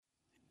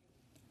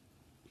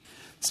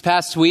This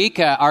past week,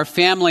 our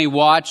family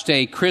watched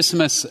a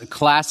Christmas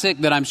classic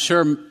that I'm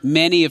sure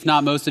many, if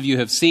not most of you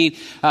have seen.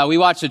 We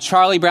watched A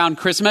Charlie Brown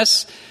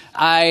Christmas.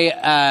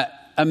 I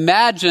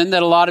imagine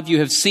that a lot of you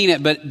have seen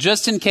it, but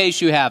just in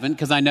case you haven't,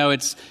 because I know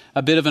it's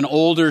a bit of an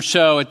older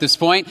show at this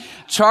point,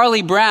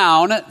 Charlie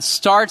Brown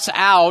starts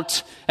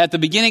out at the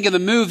beginning of the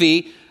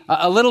movie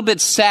a little bit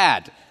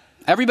sad.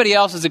 Everybody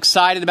else is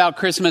excited about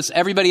Christmas.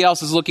 Everybody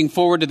else is looking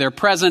forward to their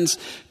presents,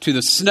 to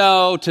the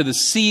snow, to the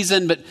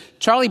season. But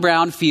Charlie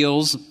Brown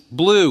feels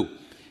blue.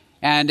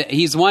 And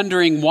he's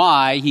wondering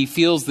why he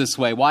feels this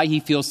way, why he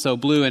feels so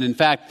blue. And in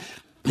fact,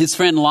 his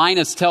friend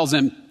Linus tells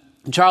him,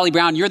 Charlie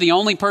Brown, you're the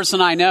only person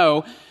I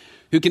know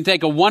who can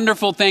take a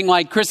wonderful thing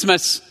like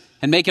Christmas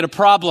and make it a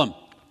problem.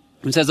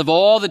 He says, of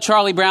all the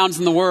Charlie Browns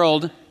in the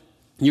world,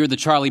 you're the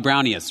Charlie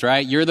Browniest,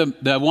 right? You're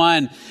the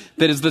one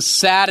that is the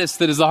saddest,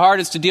 that is the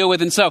hardest to deal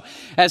with. And so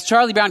as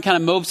Charlie Brown kind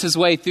of mopes his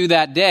way through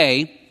that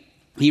day,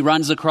 he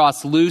runs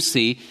across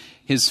Lucy,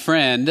 his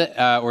friend,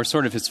 or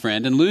sort of his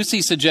friend. And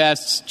Lucy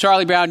suggests,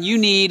 Charlie Brown, you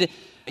need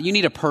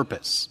a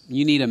purpose.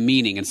 You need a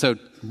meaning. And so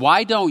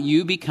why don't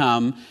you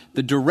become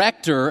the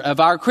director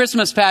of our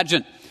Christmas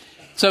pageant?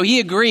 So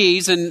he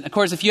agrees. And of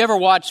course, if you ever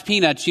watch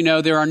Peanuts, you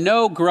know there are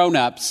no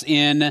grown-ups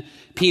in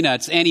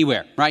Peanuts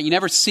anywhere, right? You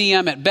never see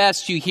them. At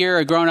best, you hear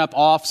a grown-up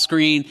off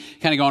screen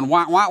kind of going,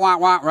 wah, wah, wah,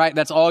 wah, right?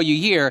 That's all you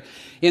hear.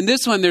 In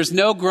this one, there's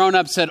no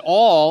grown-ups at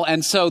all.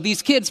 And so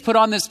these kids put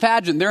on this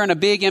pageant. They're in a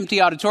big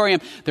empty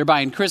auditorium. They're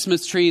buying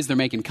Christmas trees. They're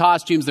making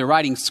costumes. They're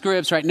writing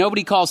scripts, right?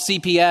 Nobody calls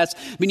CPS.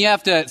 I mean, you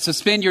have to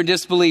suspend your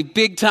disbelief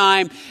big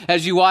time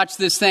as you watch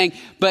this thing.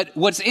 But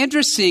what's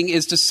interesting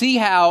is to see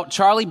how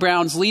Charlie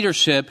Brown's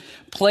leadership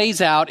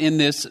plays out in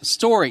this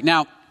story.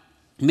 Now,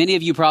 many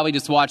of you probably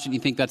just watch it and you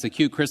think that's a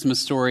cute Christmas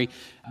story.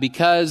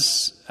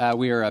 Because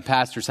we are a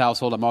pastor's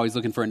household, I'm always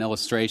looking for an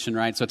illustration,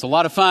 right? So it's a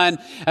lot of fun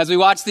as we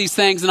watch these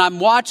things. And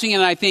I'm watching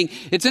and I think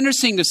it's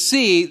interesting to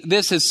see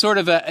this as sort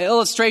of an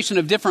illustration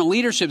of different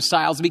leadership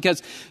styles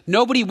because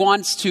nobody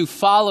wants to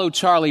follow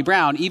Charlie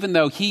Brown, even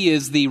though he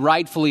is the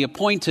rightfully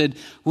appointed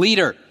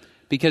leader,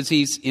 because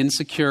he's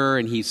insecure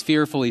and he's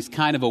fearful. He's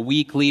kind of a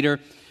weak leader.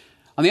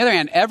 On the other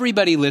hand,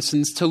 everybody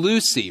listens to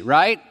Lucy,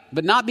 right?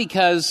 But not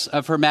because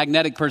of her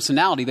magnetic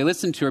personality. They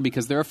listen to her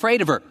because they're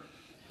afraid of her.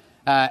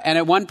 And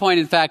at one point,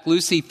 in fact,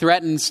 Lucy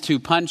threatens to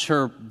punch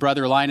her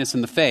brother Linus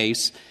in the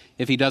face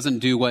if he doesn't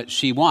do what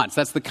she wants.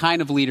 That's the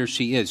kind of leader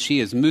she is. She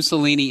is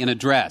Mussolini in a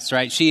dress,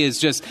 right? She is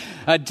just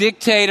a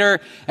dictator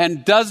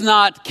and does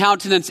not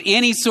countenance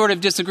any sort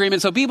of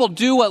disagreement. So people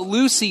do what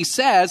Lucy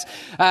says.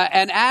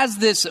 And as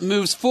this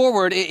moves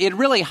forward, it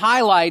really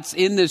highlights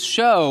in this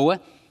show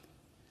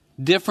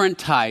different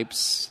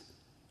types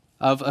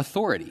of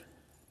authority,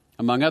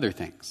 among other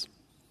things.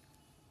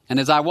 And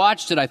as I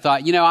watched it, I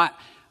thought,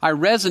 I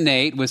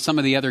resonate with some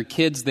of the other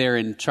kids there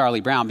in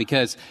Charlie Brown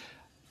because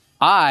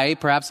I,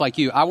 perhaps like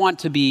you, I want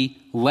to be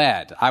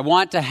led. I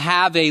want to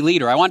have a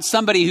leader. I want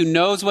somebody who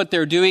knows what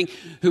they're doing,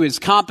 who is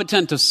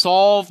competent to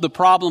solve the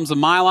problems of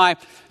my life,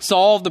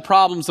 solve the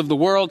problems of the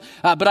world.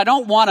 But I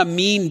don't want a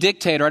mean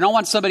dictator. I don't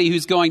want somebody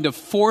who's going to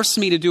force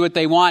me to do what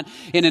they want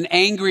in an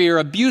angry or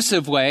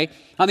abusive way.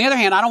 On the other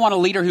hand, I don't want a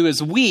leader who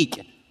is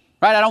weak.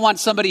 Right? I don't want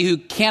somebody who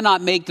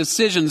cannot make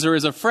decisions or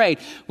is afraid.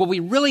 What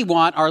we really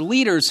want are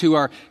leaders who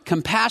are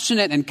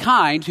compassionate and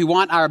kind, who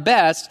want our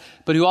best,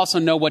 but who also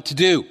know what to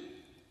do,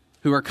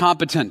 who are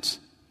competent.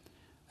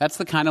 That's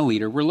the kind of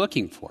leader we're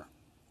looking for.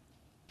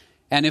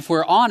 And if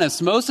we're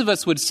honest, most of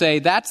us would say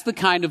that's the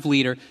kind of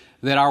leader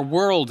that our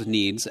world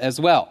needs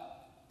as well.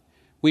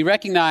 We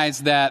recognize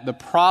that the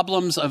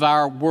problems of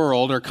our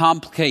world are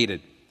complicated.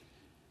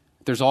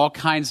 There's all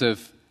kinds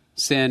of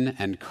sin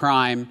and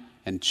crime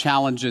and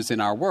challenges in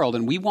our world,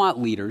 and we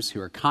want leaders who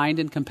are kind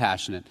and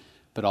compassionate,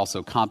 but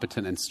also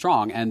competent and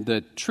strong. And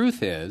the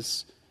truth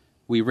is,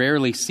 we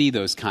rarely see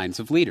those kinds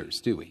of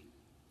leaders, do we?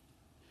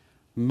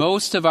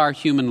 Most of our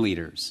human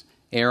leaders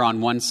err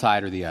on one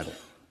side or the other.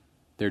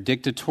 They're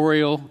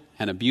dictatorial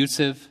and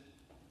abusive,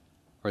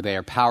 or they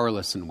are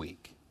powerless and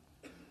weak.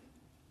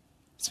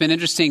 It's been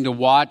interesting to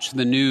watch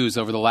the news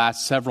over the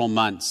last several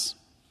months.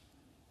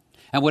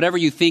 And whatever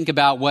you think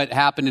about what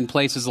happened in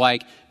places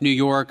like New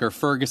York or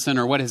Ferguson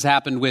or what has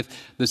happened with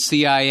the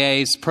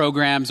CIA's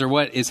programs or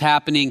what is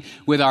happening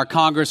with our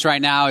Congress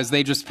right now as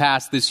they just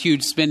passed this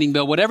huge spending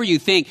bill, whatever you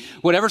think,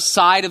 whatever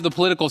side of the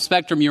political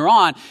spectrum you're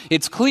on,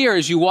 it's clear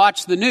as you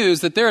watch the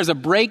news that there is a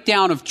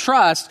breakdown of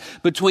trust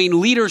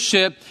between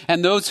leadership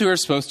and those who are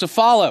supposed to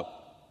follow.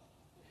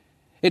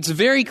 It's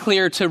very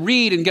clear to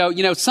read and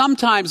go,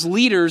 sometimes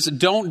leaders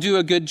don't do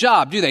a good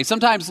job, do they?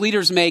 Sometimes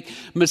leaders make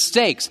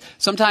mistakes.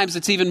 Sometimes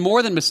it's even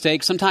more than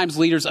mistakes. Sometimes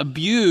leaders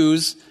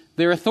abuse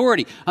their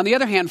authority. On the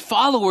other hand,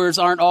 followers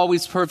aren't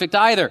always perfect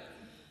either.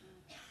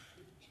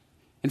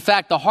 In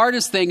fact, the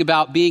hardest thing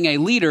about being a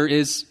leader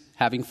is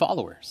having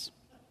followers.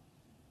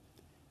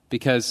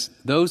 Because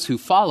those who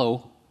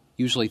follow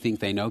usually think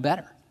they know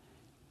better.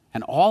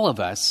 And all of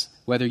us,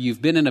 whether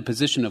you've been in a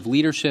position of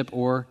leadership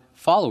or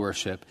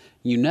followership,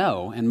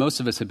 and most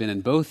of us have been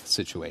in both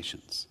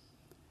situations,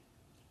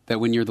 that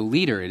when you're the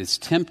leader, it is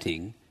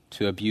tempting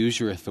to abuse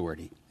your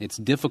authority. It's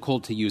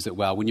difficult to use it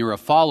well. When you're a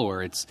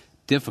follower, it's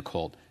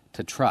difficult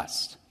to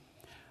trust.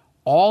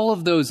 All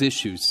of those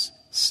issues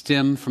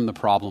stem from the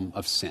problem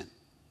of sin.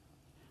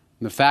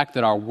 And the fact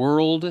that our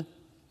world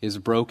is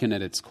broken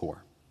at its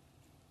core.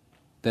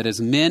 That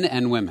as men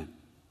and women,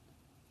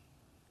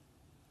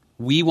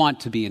 we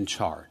want to be in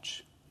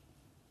charge.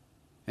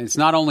 And it's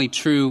not only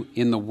true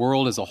in the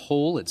world as a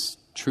whole, it's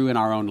true in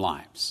our own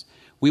lives.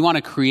 We want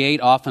to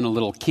create often a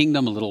little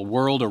kingdom, a little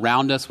world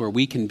around us where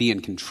we can be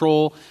in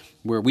control,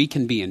 where we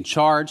can be in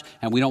charge,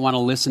 and we don't want to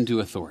listen to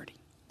authority.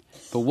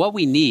 But what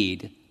we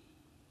need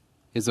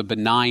is a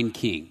benign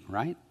king,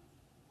 right?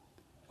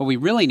 What we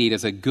really need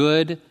is a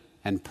good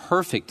and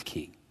perfect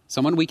king,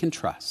 someone we can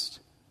trust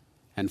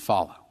and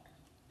follow,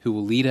 who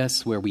will lead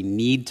us where we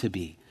need to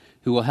be,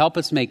 who will help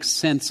us make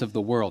sense of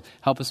the world,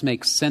 help us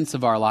make sense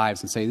of our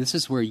lives and say, this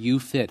is where you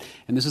fit,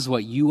 and this is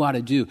what you ought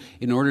to do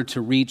in order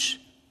to reach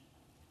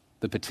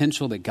the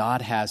potential that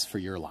God has for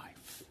your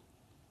life,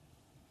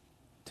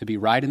 to be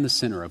right in the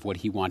center of what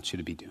he wants you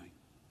to be doing.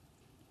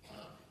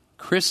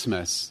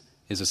 Christmas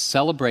is a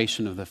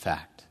celebration of the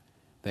fact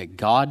that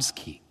God's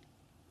King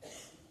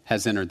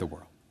has entered the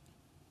world.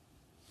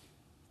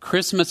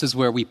 Christmas is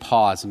where we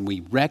pause and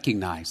we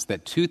recognize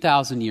that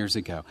 2,000 years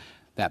ago,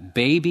 that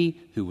baby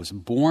who was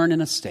born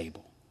in a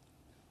stable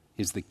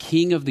is the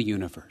King of the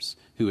universe,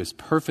 who is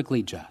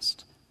perfectly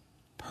just,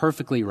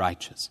 perfectly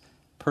righteous,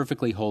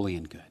 perfectly holy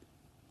and good.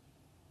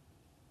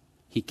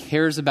 He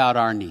cares about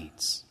our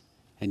needs,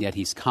 and yet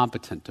he's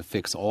competent to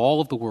fix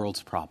all of the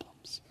world's problems.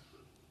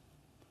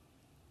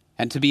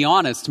 And to be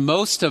honest,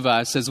 most of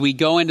us, as we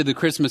go into the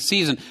Christmas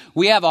season,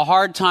 we have a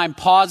hard time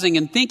pausing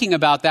and thinking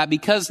about that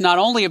because not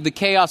only of the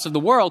chaos of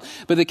the world,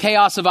 but the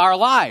chaos of our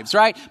lives,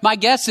 right? My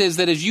guess is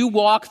that as you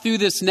walk through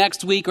this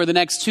next week or the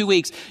next 2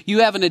 weeks, you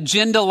have an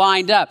agenda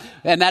lined up,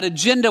 and that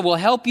agenda will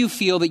help you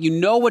feel that you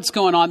know what's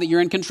going on, that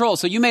you're in control.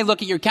 So you may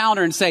look at your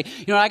calendar and say,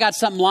 you know, I got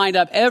something lined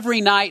up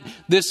every night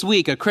this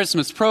week, a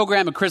Christmas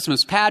program, a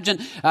Christmas pageant.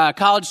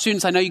 College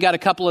students, I know you got a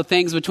couple of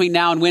things between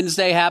now and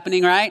Wednesday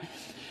happening, right?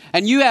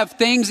 And you have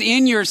things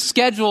in your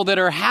schedule that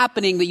are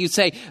happening that you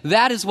say,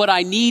 that is what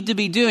I need to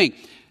be doing.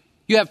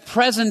 You have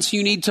presents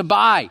you need to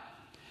buy.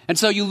 And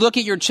so you look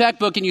at your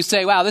checkbook and you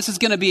say, wow, this is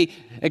going to be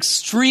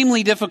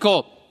extremely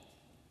difficult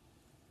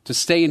to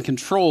stay in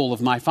control of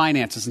my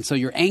finances. And so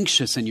you're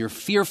anxious and you're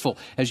fearful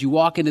as you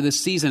walk into this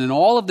season. And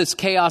all of this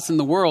chaos in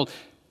the world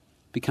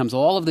becomes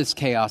all of this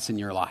chaos in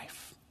your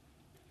life.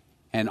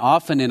 And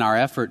often in our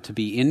effort to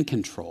be in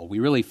control, we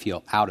really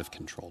feel out of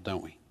control,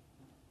 don't we?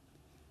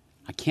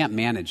 I can't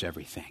manage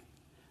everything.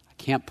 I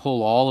can't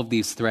pull all of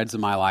these threads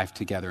of my life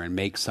together and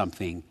make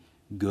something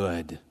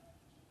good.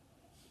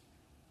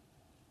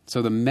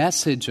 So the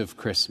message of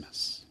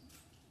Christmas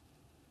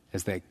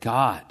is that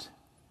God,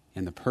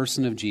 in the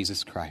person of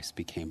Jesus Christ,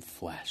 became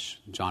flesh.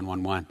 John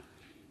 1:1.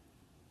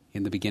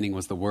 In the beginning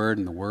was the Word,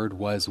 and the Word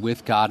was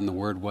with God, and the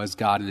Word was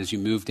God. And as you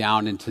move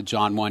down into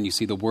John 1, you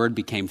see the Word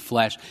became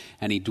flesh,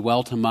 and he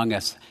dwelt among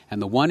us.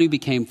 And the one who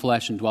became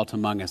flesh and dwelt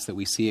among us that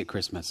we see at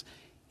Christmas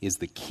is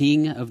the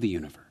King of the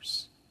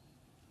universe,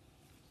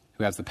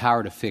 who has the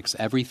power to fix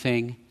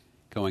everything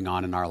going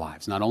on in our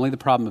lives. Not only the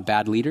problem of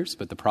bad leaders,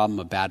 but the problem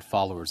of bad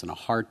followers and a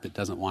heart that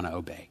doesn't want to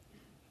obey.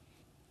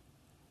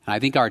 And I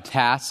think our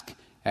task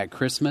at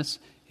Christmas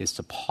is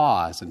to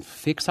pause and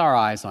fix our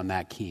eyes on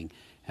that King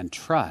and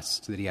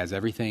trust that he has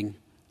everything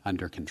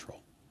under control.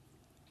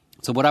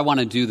 So what I want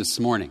to do this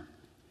morning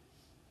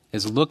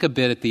is look a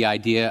bit at the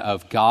idea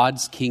of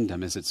God's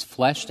kingdom as it's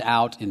fleshed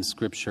out in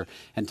Scripture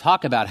and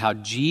talk about how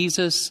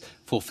Jesus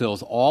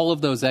fulfills all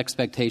of those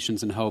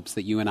expectations and hopes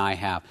that you and I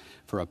have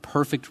for a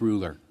perfect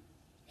ruler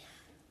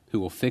who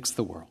will fix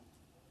the world.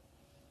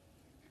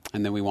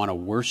 And then we want to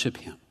worship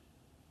him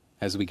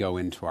as we go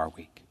into our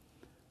week.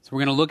 So we're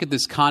going to look at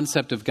this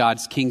concept of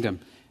God's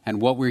kingdom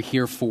and what we're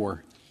here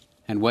for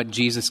and what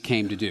Jesus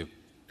came to do.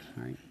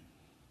 All right.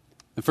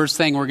 The first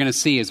thing we're going to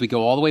see as we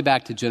go all the way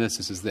back to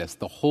Genesis is this: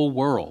 the whole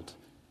world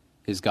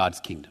is God's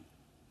kingdom.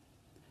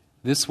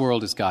 This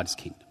world is God's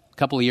kingdom. A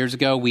couple of years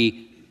ago,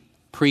 we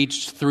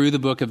preached through the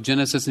book of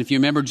Genesis. And if you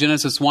remember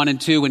Genesis 1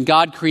 and 2, when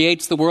God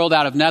creates the world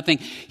out of nothing,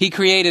 he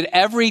created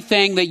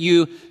everything that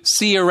you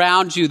see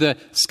around you, the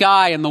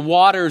sky and the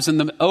waters and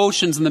the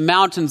oceans and the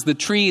mountains, the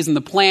trees and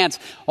the plants,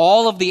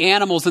 all of the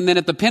animals. And then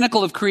at the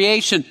pinnacle of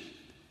creation,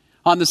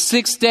 on the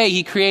sixth day,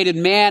 he created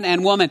man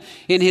and woman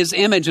in his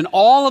image, and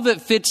all of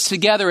it fits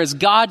together as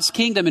God's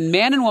kingdom. And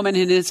man and woman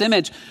in his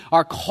image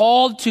are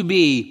called to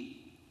be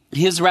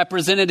his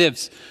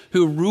representatives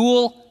who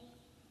rule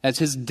as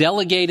his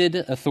delegated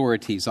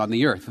authorities on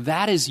the earth.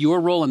 That is your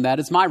role and that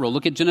is my role.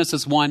 Look at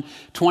Genesis 1,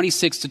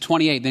 26 to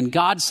 28. Then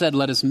God said,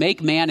 "Let us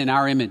make man in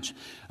our image,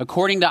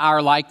 according to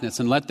our likeness,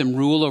 and let them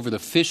rule over the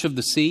fish of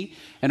the sea,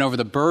 and over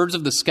the birds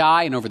of the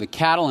sky, and over the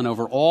cattle, and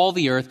over all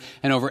the earth,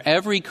 and over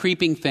every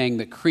creeping thing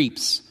that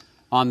creeps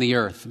on the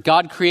earth."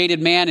 God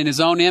created man in his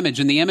own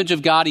image. In the image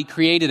of God, he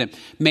created him.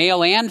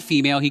 Male and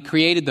female, he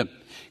created them.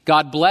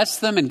 God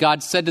blessed them, and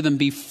God said to them,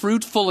 "Be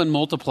fruitful and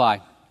multiply,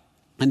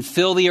 and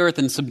fill the earth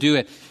and subdue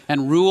it,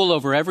 and rule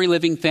over every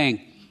living thing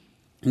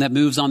that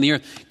moves on the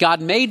earth.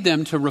 God made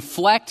them to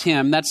reflect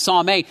him. That's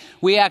Psalm 8.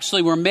 We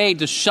actually were made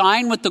to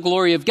shine with the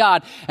glory of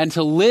God and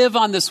to live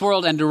on this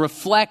world and to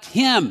reflect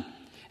him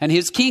and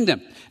his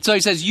kingdom. So he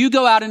says, you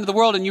go out into the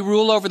world and you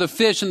rule over the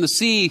fish in the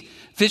sea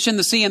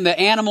and the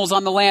animals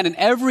on the land and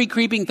every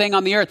creeping thing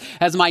on the earth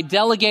as my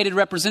delegated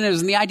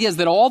representatives. And the idea is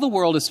that all the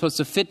world is supposed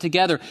to fit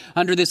together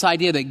under this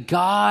idea that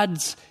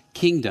God's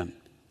kingdom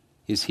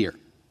is here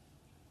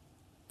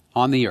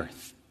on the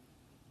earth.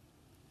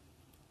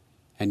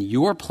 And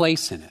your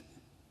place in it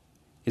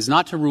is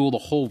not to rule the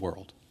whole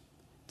world.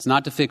 It's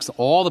not to fix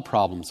all the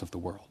problems of the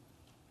world.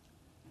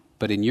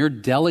 But in your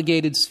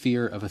delegated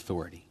sphere of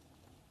authority,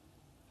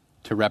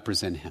 to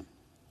represent him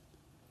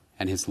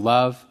and his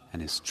love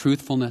and his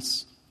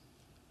truthfulness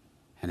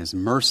and his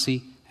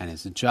mercy and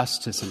his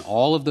justice and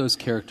all of those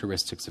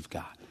characteristics of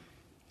God.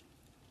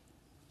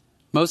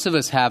 Most of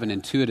us have an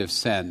intuitive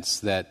sense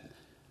that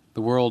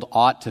the world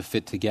ought to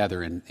fit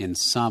together in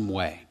some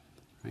way,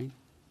 right?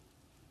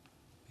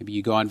 Maybe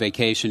you go on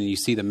vacation and you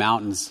see the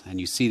mountains and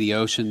you see the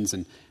oceans,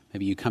 and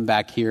maybe you come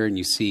back here and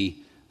you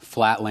see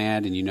flat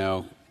land and you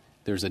know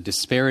there's a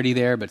disparity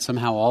there, but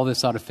somehow all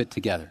this ought to fit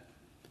together.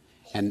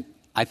 And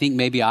I think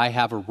maybe I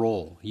have a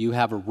role. You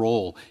have a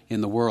role in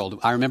the world.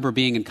 I remember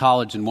being in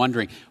college and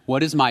wondering,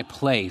 what is my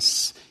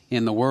place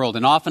in the world?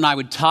 And often I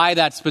would tie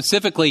that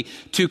specifically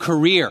to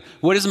career.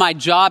 What is my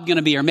job going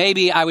to be? Or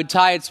maybe I would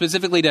tie it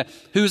specifically to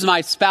who's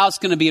my spouse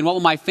going to be and what will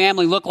my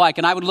family look like?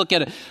 And I would look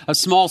at a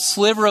small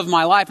sliver of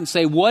my life and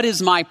say, what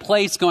is my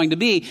place going to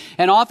be?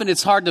 And often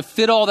it's hard to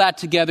fit all that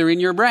together in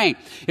your brain.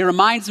 It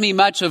reminds me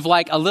much of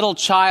like a little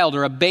child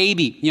or a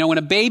baby. You know, when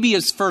a baby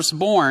is first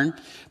born,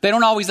 they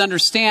don't always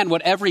understand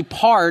what every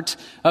part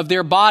of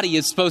their body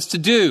is supposed to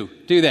do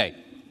they?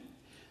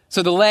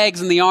 So the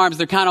legs and the arms,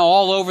 they're kind of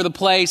all over the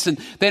place, and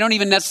they don't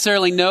even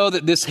necessarily know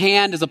that this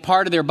hand is a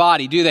part of their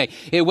body, do they?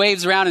 It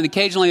waves around, and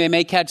occasionally they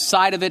may catch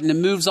sight of it, and it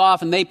moves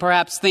off, and they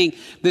perhaps think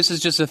this is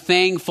just a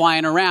thing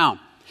flying around.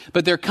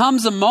 But there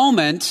comes a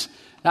moment,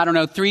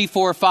 3,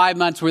 4, 5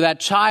 months, where that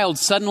child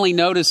suddenly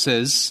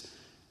notices,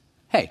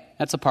 hey,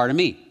 that's a part of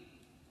me.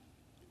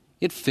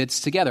 It fits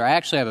together. I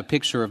actually have a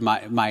picture of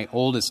my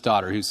oldest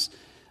daughter, who's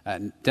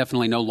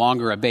definitely no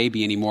longer a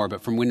baby anymore,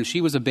 but from when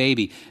she was a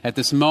baby, at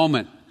this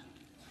moment,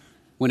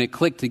 when it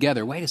clicked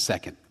together, wait a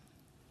second,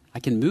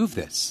 I can move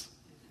this,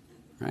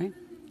 right?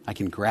 I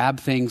can grab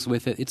things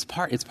with it. It's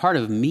part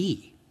of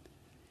me,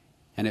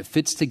 and it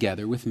fits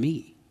together with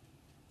me.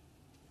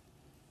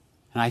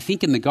 And I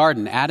think in the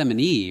garden, Adam and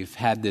Eve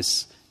had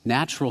this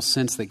natural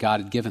sense that God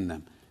had given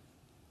them,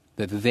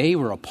 that they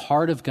were a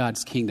part of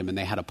God's kingdom and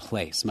they had a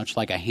place, much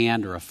like a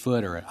hand or a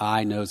foot or an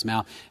eye, nose,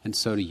 mouth, and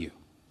so do you.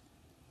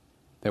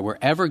 That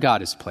wherever God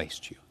has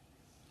placed you,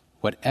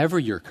 whatever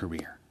your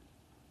career,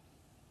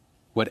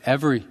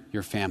 whatever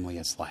your family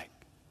is like,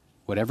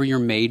 whatever your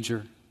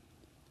major,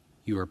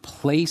 you are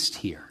placed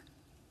here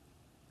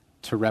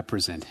to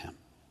represent him,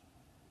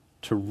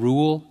 to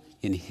rule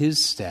in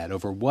his stead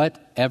over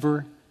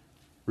whatever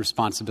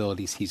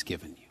responsibilities he's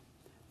given you.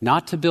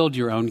 Not to build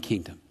your own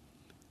kingdom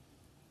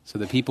so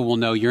that people will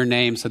know your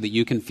name, so that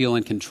you can feel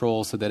in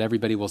control, so that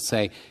everybody will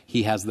say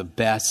he has the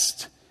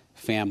best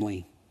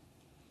family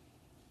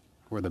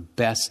or the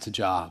best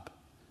job,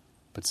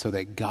 but so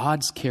that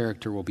God's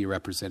character will be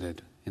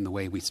represented in the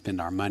way we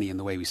spend our money, in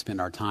the way we spend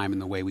our time, in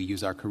the way we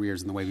use our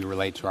careers, in the way we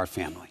relate to our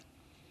family.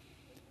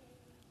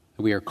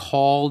 We are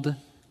called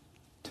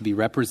to be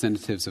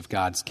representatives of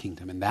God's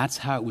kingdom, and that's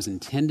how it was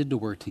intended to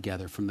work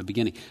together from the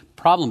beginning.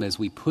 The problem is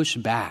we push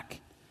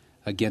back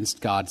against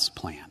God's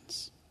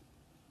plans.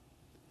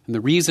 And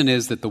the reason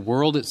is that the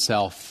world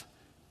itself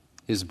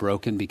is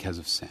broken because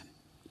of sin.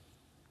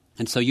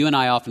 And so you and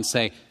I often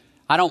say,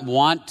 I don't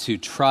want to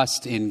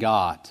trust in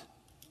God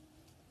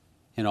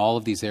in all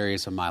of these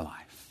areas of my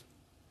life.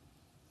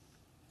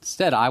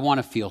 Instead, I want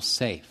to feel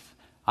safe.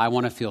 I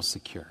want to feel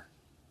secure.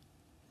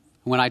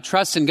 When I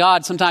trust in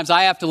God, sometimes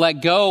I have to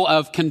let go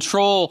of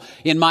control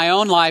in my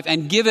own life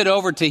and give it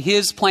over to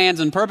his plans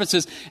and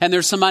purposes. And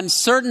there's some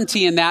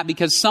uncertainty in that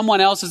because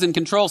someone else is in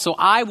control. So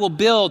I will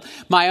build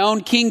my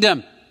own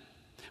kingdom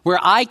where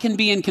I can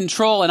be in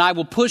control, and I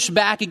will push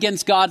back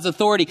against God's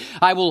authority.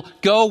 I will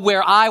go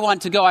where I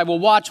want to go. I will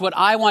watch what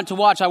I want to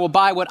watch. I will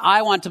buy what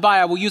I want to buy.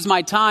 I will use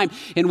my time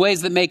in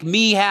ways that make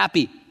me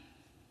happy,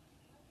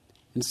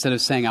 instead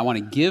of saying, I want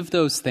to give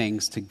those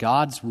things to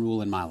God's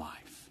rule in my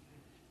life.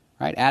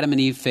 Right? Adam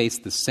and Eve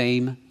faced the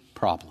same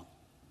problem.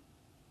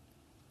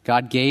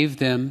 God gave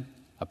them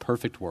a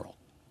perfect world.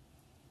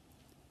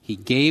 He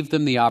gave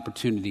them the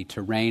opportunity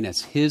to reign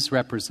as his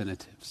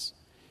representatives.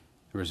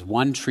 There was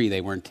one tree they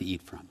weren't to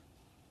eat from.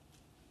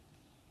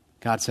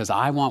 God says,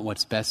 I want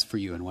what's best for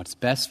you, and what's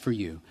best for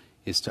you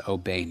is to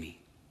obey me.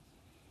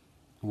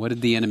 What did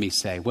the enemy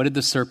say? What did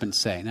the serpent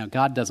say? No,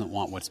 God doesn't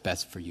want what's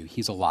best for you.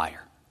 He's a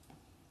liar.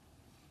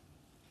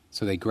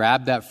 So they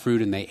grabbed that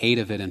fruit and they ate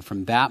of it, and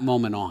from that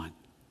moment on,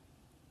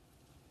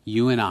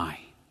 you and I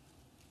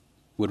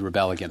would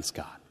rebel against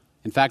God.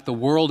 In fact, the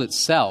world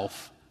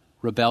itself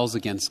rebels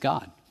against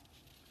God.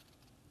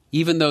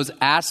 Even those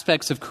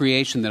aspects of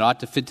creation that ought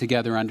to fit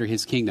together under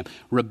his kingdom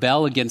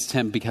rebel against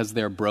him because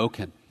they're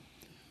broken.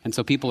 And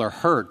so people are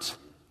hurt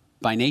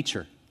by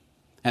nature.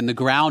 And the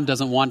ground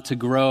doesn't want to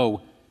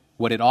grow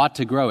what it ought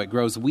to grow. It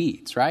grows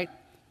weeds, right?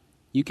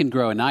 You can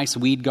grow a nice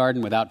weed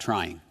garden without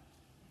trying.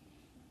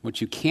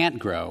 What you can't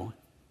grow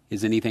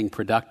is anything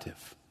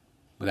productive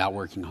without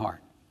working hard.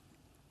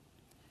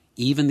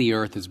 Even the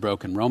earth is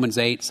broken. Romans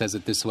 8 says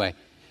it this way: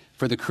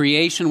 for the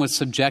creation was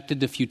subjected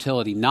to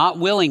futility, not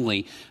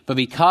willingly, but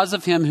because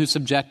of him who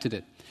subjected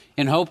it,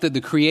 in hope that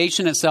the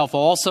creation itself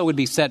also would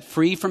be set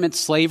free from its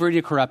slavery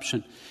to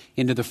corruption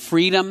into the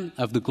freedom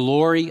of the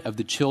glory of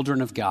the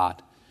children of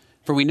God.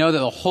 For we know that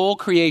the whole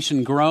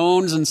creation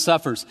groans and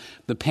suffers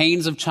the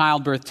pains of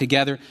childbirth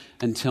together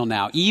until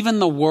now. Even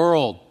the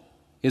world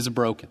is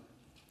broken.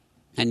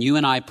 And you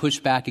and I push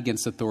back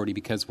against authority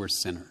because we're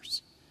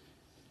sinners.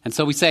 And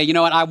so we say, you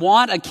know what, I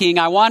want a king,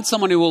 I want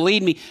someone who will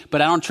lead me,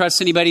 but I don't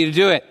trust anybody to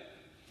do it.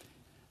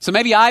 So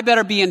maybe I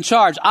better be in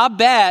charge. I'll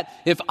bet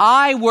if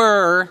I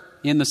were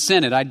in the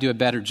Senate, I'd do a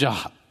better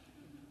job.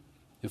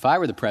 If I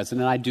were the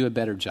president, I'd do a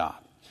better job.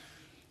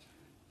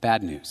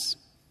 Bad news.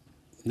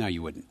 No,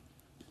 you wouldn't.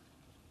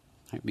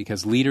 Right?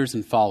 Because leaders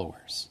and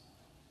followers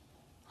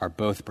are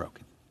both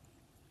broken.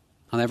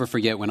 I'll never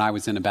forget when I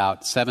was in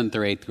about 7th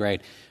or 8th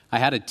grade, I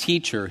had a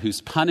teacher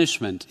whose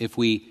punishment, if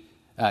we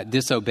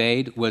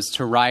disobeyed, was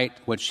to write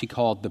what she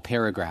called the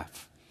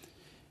paragraph.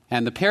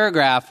 And the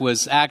paragraph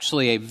was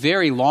actually a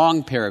very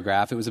long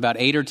paragraph. It was about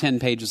 8 or 10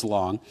 pages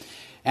long.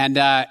 And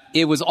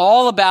it was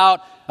all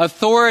about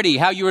authority,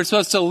 how you were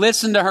supposed to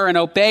listen to her and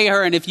obey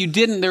her. And if you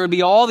didn't, there would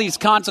be all these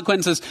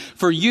consequences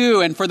for you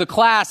and for the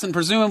class and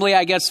presumably,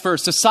 I guess, for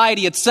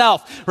society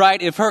itself,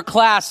 right? If her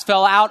class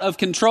fell out of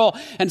control.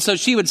 And so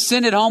she would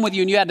send it home with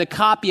you and you had to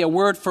copy it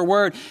word for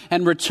word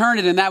and return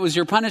it. And that was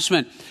your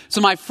punishment.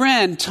 So my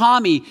friend,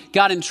 Tommy,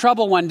 got in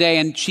trouble one day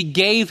and she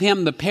gave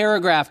him the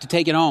paragraph to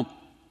take it home.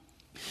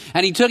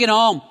 And he took it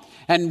home.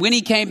 And when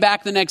he came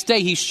back the next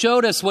day, he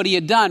showed us what he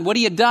had done. What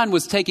he had done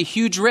was take a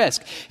huge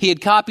risk. He had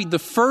copied the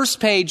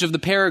first page of the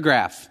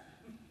paragraph.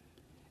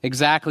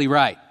 Exactly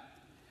right.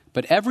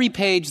 But every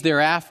page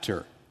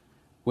thereafter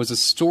was a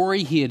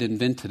story he had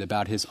invented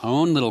about his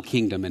own little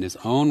kingdom and his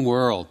own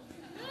world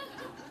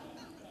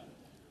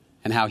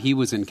and how he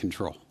was in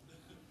control.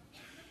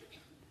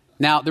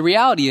 Now, the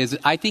reality is,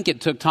 I think it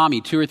took Tommy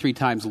 2 or 3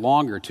 times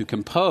longer to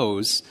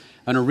compose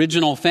an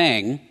original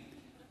thing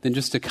than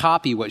just to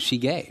copy what she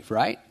gave,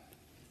 right?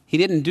 He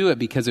didn't do it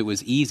because it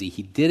was easy.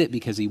 He did it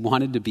because he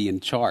wanted to be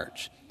in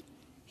charge.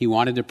 He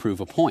wanted to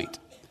prove a point.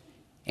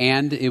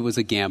 And it was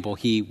a gamble.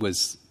 He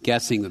was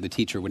guessing that the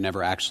teacher would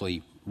never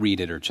actually read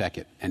it or check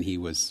it. And he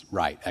was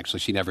right.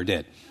 Actually, she never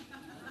did.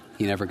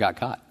 He never got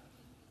caught.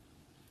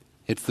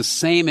 It's the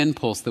same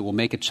impulse that will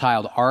make a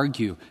child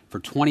argue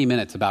for 20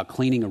 minutes about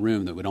cleaning a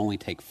room that would only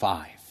take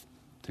 5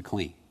 to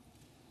clean.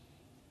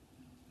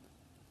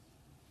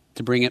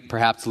 To bring it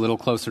perhaps a little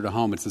closer to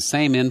home, it's the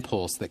same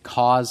impulse that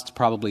caused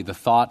probably the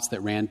thoughts that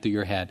ran through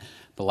your head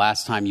the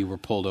last time you were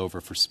pulled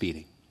over for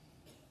speeding.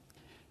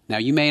 Now,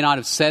 you may not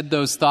have said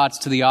those thoughts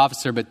to the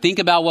officer, but think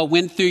about what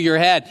went through your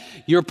head.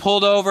 You're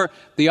pulled over,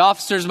 the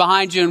officer's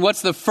behind you, and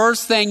what's the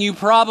first thing you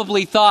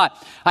probably thought?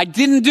 I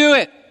didn't do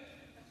it.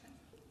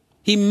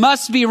 He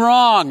must be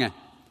wrong,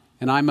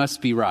 and I must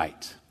be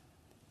right.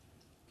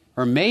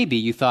 Or maybe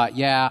you thought,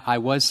 yeah, I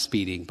was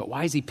speeding, but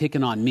why is he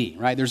picking on me,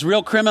 right? There's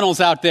real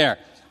criminals out there.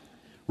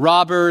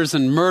 Robbers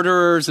and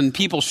murderers and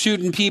people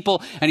shooting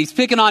people, and he's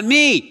picking on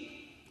me.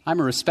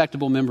 I'm a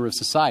respectable member of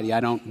society.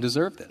 I don't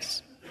deserve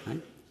this.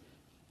 Right?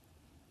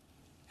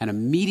 And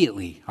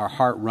immediately our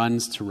heart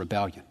runs to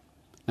rebellion.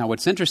 Now,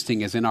 what's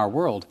interesting is in our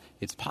world,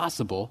 it's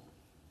possible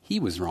he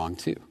was wrong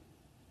too.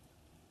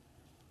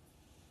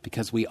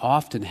 Because we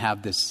often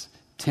have this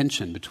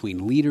tension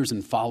between leaders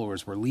and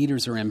followers, where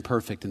leaders are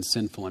imperfect and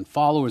sinful, and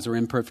followers are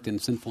imperfect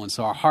and sinful, and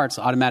so our hearts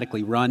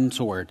automatically run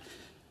toward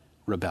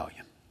rebellion.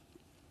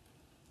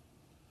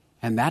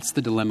 And that's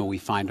the dilemma we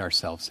find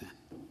ourselves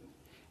in.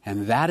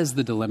 And that is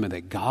the dilemma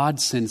that God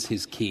sends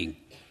his king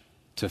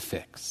to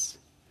fix.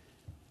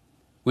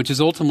 Which is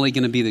ultimately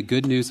going to be the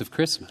good news of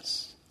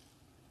Christmas.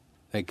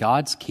 That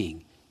God's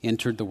king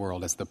entered the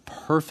world as the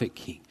perfect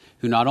king,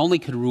 who not only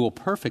could rule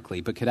perfectly,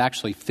 but could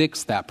actually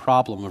fix that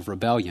problem of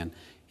rebellion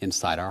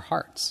inside our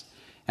hearts.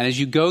 And as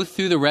you go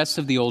through the rest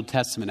of the Old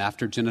Testament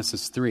after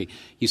Genesis 3,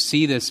 you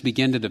see this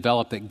begin to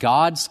develop, that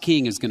God's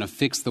king is going to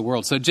fix the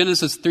world. So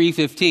Genesis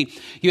 3:15,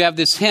 you have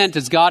this hint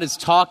as God is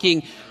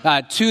talking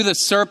to the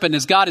serpent,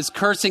 as God is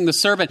cursing the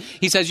serpent.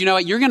 He says, you know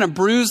what, you're going to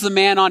bruise the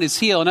man on his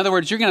heel. In other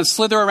words, you're going to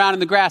slither around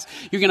in the grass.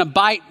 You're going to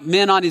bite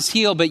men on his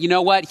heel. But you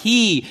know what?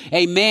 He,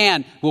 a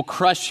man, will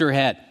crush your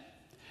head.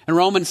 In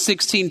Romans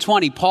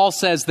 16:20, Paul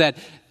says that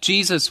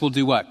Jesus will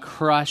do what?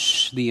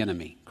 Crush the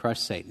enemy, crush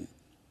Satan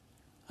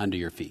under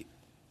your feet.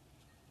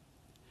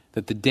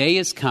 That the day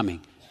is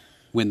coming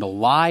when the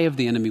lie of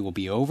the enemy will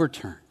be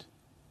overturned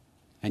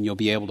and you'll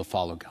be able to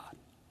follow God.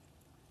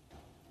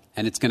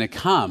 And it's going to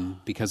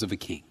come because of a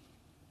king.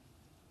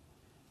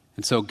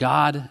 And so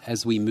God,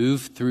 as we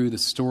move through the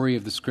story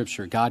of the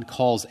Scripture, God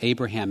calls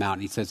Abraham out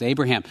and he says,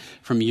 Abraham,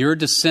 from your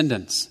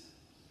descendants,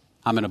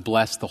 I'm going to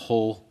bless the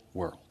whole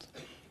world.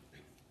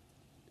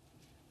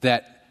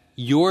 That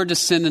your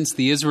descendants,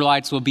 the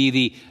Israelites, will be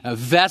the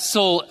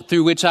vessel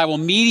through which I will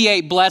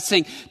mediate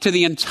blessing to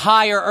the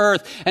entire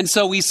earth. And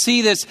so we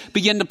see this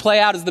begin to play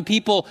out as the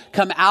people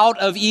come out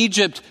of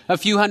Egypt a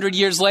few hundred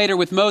years later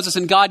with Moses,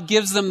 and God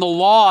gives them the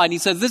law. And he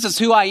says, this is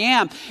who I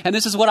am, and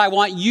this is what I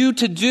want you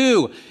to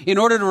do in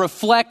order to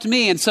reflect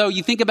me. And so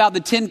you think about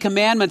the 10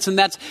 Commandments, and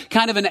that's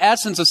kind of in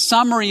essence a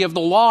summary of the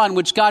law in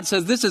which God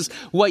says, this is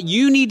what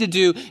you need to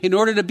do in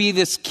order to be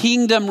this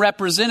kingdom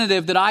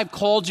representative that I've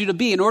called you to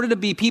be, in order to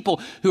be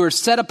people who are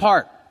set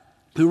apart,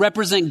 who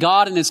represent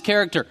God and his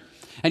character.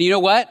 And you know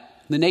what?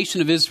 The nation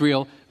of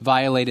Israel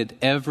violated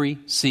every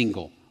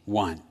single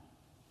one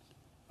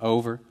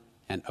over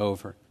and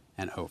over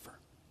and over.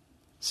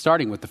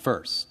 Starting with the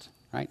first,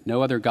 right?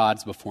 No other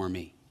gods before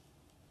me.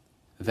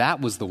 That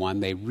was the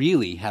one they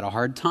really had a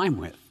hard time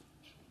with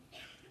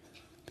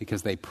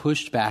because they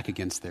pushed back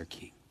against their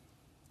king.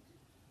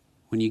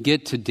 When you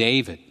get to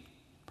David,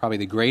 probably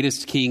the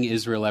greatest king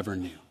Israel ever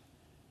knew,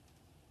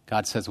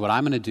 God says, what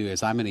I'm going to do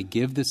is I'm going to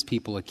give this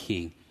people a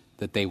king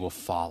that they will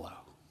follow.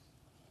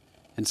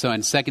 And so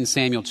in 2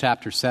 Samuel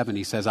chapter 7,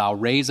 he says, I'll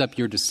raise up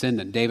your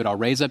descendant. David, I'll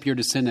raise up your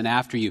descendant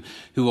after you,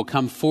 who will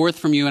come forth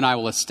from you, and I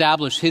will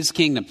establish his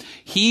kingdom.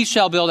 He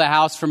shall build a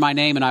house for my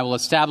name, and I will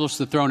establish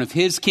the throne of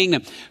his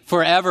kingdom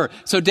forever.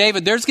 So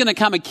David, there's going to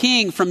come a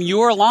king from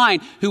your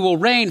line who will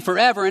reign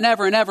forever and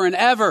ever and ever and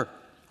ever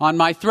on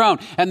my throne.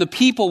 And the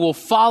people will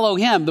follow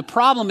him. The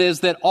problem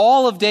is that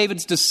all of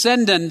David's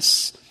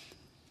descendants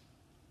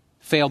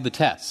failed the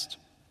test.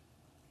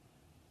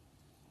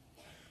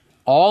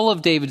 All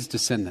of David's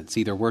descendants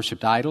either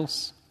worshipped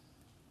idols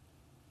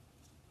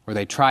or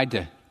they tried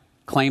to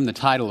claim the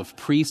title of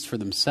priest for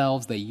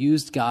themselves. They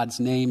used God's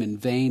name in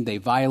vain. They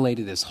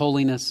violated his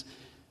holiness.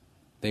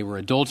 They were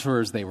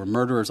adulterers. They were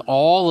murderers.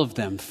 All of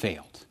them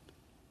failed.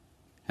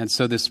 And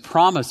so this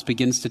promise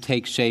begins to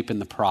take shape in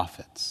the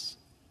prophets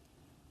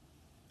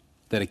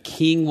that a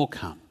king will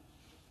come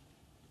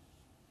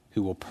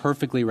who will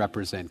perfectly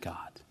represent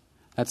God.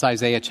 That's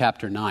Isaiah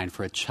chapter 9.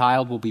 For a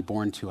child will be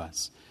born to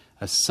us,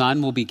 a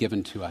son will be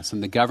given to us,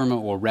 and the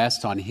government will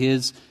rest on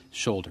his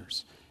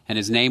shoulders. And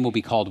his name will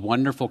be called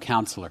Wonderful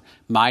Counselor,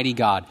 Mighty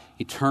God,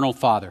 Eternal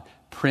Father,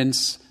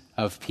 Prince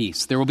of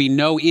Peace. There will be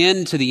no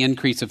end to the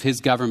increase of his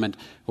government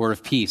or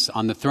of peace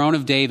on the throne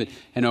of David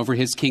and over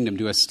his kingdom,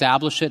 to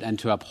establish it and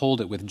to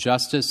uphold it with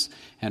justice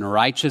and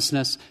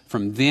righteousness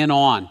from then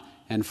on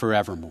and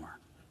forevermore.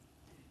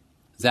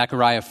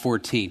 Zechariah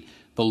 14,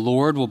 the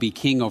Lord will be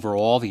king over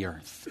all the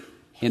earth.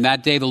 In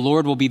that day, the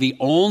Lord will be the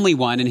only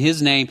one, in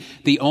his name,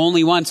 the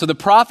only one. So the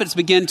prophets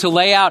begin to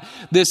lay out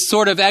this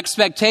sort of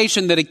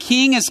expectation that a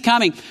king is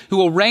coming who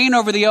will reign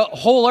over the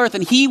whole earth,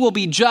 and he will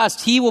be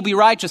just, he will be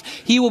righteous,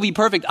 he will be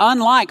perfect,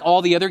 unlike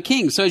all the other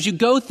kings. So as you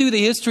go through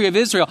the history of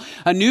Israel,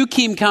 a new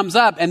king comes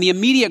up, and the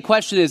immediate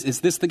question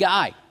is this the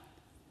guy?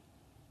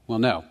 Well,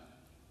 no,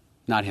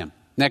 not him.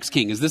 Next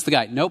king, is this the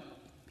guy? Nope.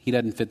 He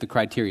doesn't fit the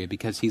criteria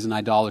because he's an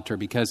idolater,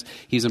 because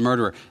he's a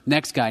murderer.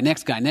 Next guy,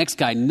 next guy, next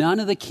guy. None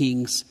of the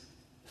kings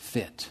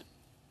fit.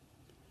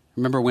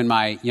 Remember when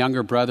my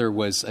younger brother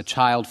was a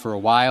child for a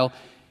while,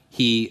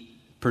 he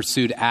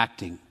pursued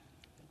acting.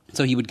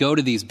 So he would go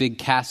to these big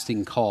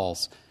casting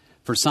calls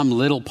for some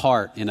little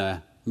part in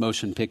a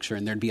motion picture,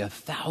 and there'd be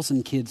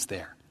 1,000 kids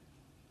there.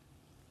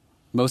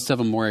 Most of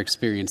them more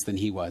experienced than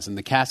he was. And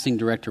the casting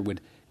director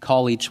would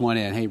call each one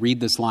in, hey, read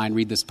this line,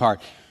 read this part.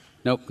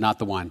 Nope, not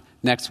the one.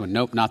 Next one,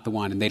 nope, not the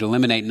one. And they'd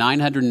eliminate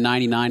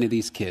 999 of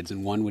these kids,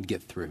 and one would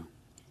get through.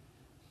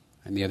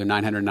 And the other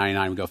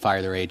 999 would go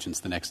fire their agents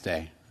the next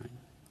day. Right?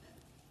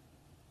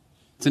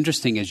 It's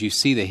interesting as you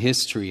see the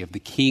history of the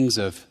kings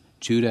of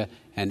Judah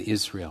and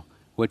Israel.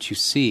 What you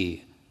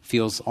see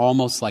feels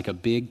almost like a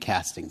big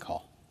casting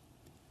call.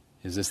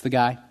 Is this the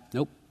guy?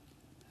 Nope.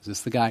 Is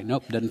this the guy?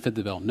 Nope, doesn't fit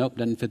the bill. Nope,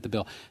 doesn't fit the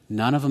bill.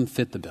 None of them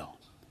fit the bill.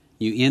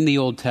 You end the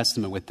Old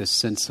Testament with this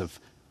sense of,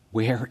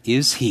 where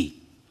is he?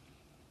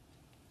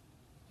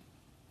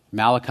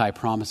 Malachi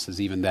promises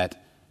even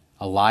that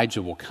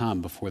Elijah will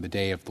come before the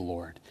day of the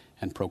Lord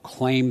and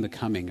proclaim the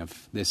coming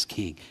of this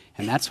king.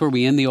 And that's where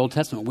we end the Old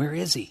Testament. Where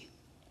is he?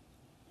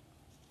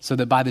 So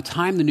that by the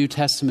time the New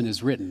Testament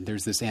is written,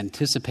 there's this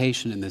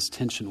anticipation and this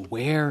tension.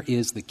 Where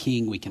is the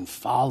king we can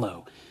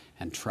follow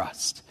and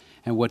trust?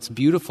 And what's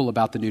beautiful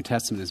about the New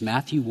Testament is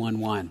Matthew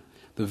 1:1,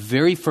 the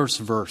very first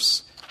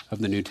verse of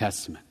the New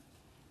Testament,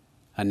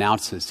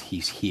 announces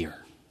he's here.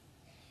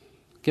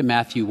 Look at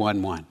Matthew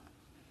 1:1. It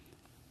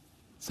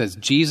says,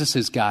 Jesus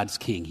is God's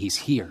king. He's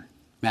here.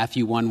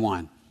 Matthew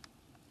 1:1.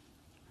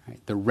 Right?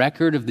 The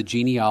record of the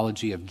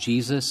genealogy of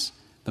Jesus,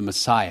 the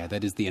Messiah,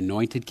 that is the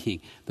anointed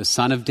king, the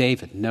son of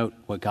David. Note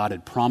what God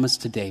had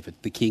promised to David.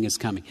 The king is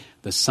coming.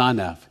 The son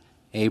of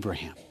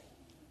Abraham.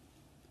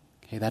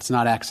 Okay, that's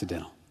not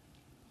accidental.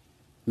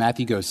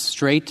 Matthew goes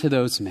straight to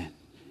those men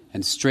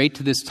and straight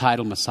to this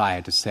title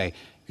Messiah to say,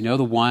 You know,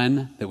 the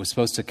one that was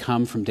supposed to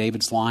come from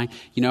David's line?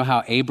 You know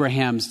how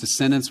Abraham's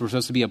descendants were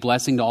supposed to be a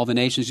blessing to all the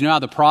nations? You know how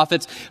the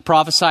prophets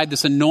prophesied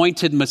this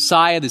anointed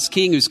Messiah, this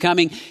king who's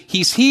coming?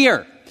 He's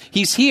here.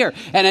 He's here.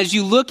 And as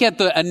you look at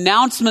the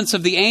announcements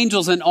of the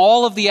angels and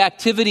all of the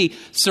activity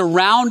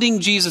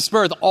surrounding Jesus'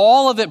 birth,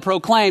 all of it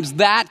proclaims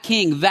that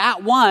king,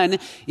 that one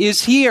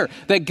is here.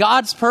 That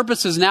God's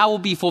purposes now will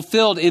be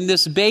fulfilled in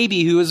this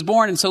baby who is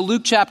born. And so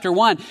Luke chapter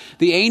 1,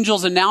 the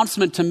angel's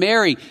announcement to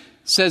Mary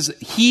says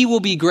he will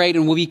be great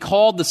and will be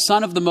called the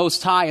Son of the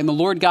Most High, and the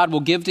Lord God will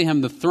give to him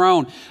the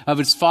throne of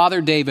his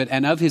father David,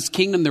 and of his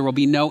kingdom there will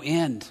be no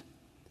end.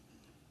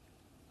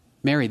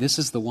 Mary, this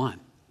is the one.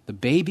 The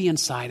baby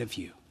inside of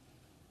you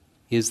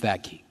is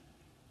that king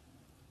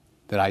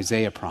that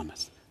Isaiah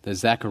promised, that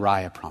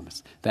Zechariah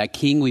promised, that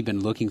king we've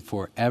been looking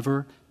for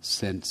ever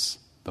since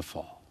the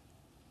fall.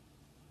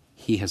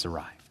 He has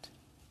arrived.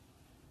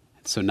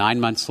 And so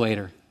 9 months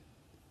later,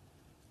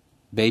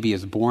 baby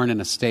is born in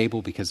a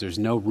stable because there's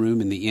no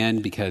room in the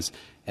inn, because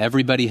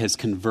everybody has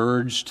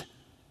converged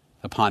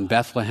upon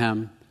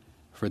Bethlehem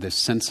for this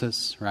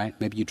census, right?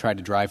 Maybe you tried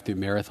to drive through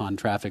marathon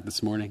traffic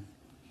this morning.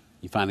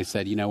 You finally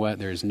said, you know what?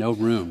 There is no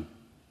room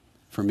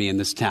for me in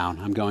this town.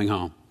 I'm going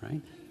home,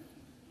 right?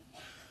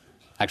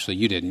 Actually,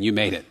 you didn't. You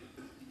made it.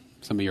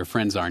 Some of your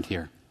friends aren't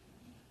here.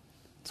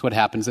 That's what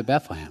happens at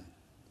Bethlehem.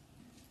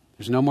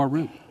 There's no more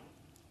room.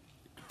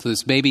 So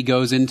this baby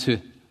goes into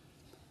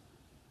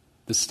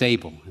the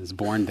stable, is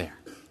born there.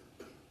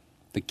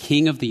 The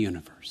king of the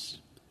universe.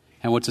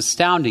 And what's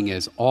astounding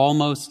is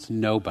almost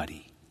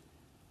nobody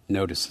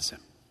notices him.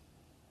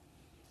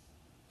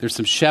 There's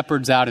some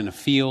shepherds out in a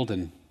field,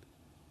 and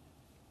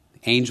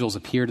angels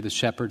appear to the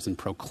shepherds and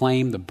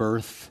proclaim the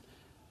birth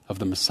of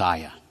the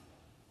Messiah,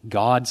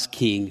 God's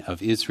king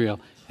of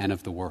Israel and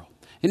of the world.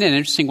 Isn't it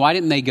interesting? Why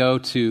didn't they go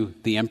to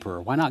the emperor?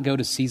 Why not go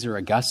to Caesar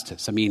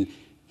Augustus? I mean,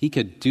 he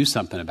could do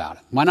something about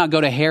it. Why not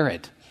go to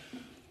Herod?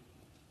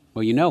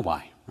 Well, you know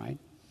why, right?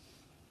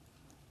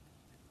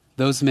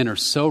 Those men are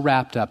so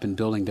wrapped up in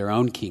building their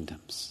own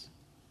kingdoms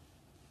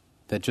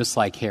that just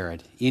like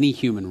Herod, any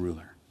human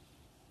ruler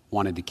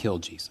wanted to kill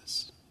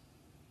Jesus.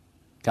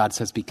 God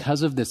says,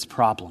 because of this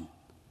problem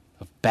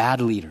of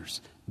bad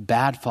leaders,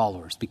 bad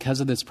followers,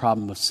 because of this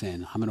problem of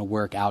sin, I'm going to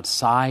work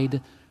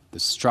outside the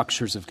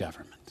structures of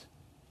government.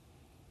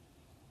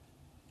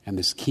 And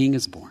this king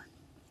is born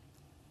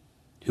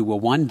who will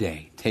one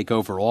day take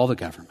over all the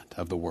government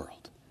of the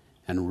world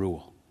and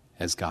rule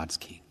as God's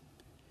king.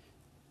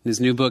 In his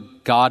new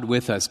book, God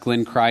With Us,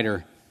 Glenn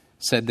Kreider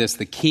said this: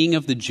 the king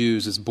of the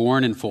Jews is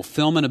born in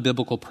fulfillment of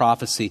biblical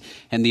prophecy,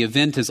 and the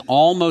event is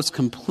almost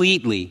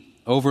completely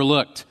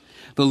overlooked.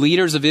 The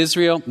leaders of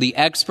Israel, the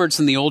experts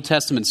in the Old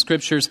Testament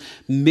scriptures,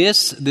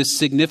 miss this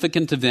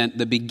significant event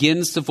that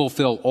begins to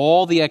fulfill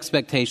all the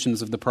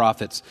expectations of the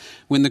prophets.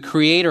 When the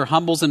Creator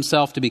humbles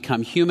himself to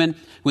become human,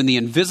 when the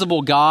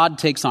invisible God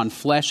takes on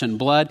flesh and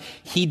blood,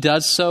 he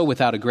does so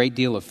without a great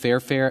deal of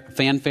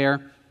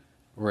fanfare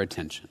or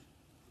attention.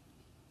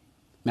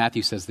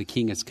 Matthew says the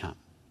king has come.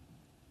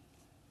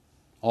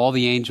 All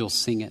the angels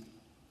sing it,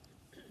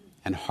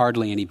 and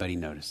hardly anybody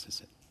notices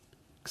it,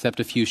 except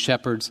a few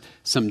shepherds,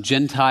 some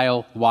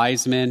Gentile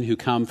wise men who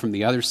come from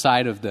the other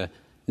side of the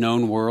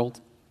known world,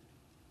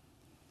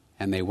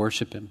 and they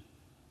worship him.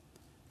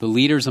 The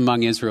leaders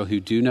among Israel who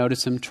do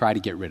notice him try to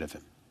get rid of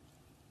him.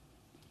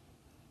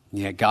 And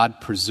yet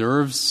God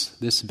preserves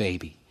this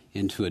baby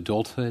into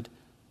adulthood.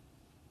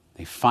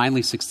 They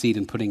finally succeed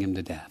in putting him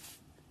to death.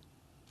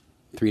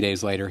 3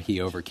 days later, he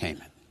overcame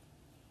it.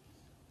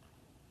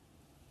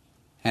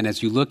 And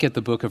as you look at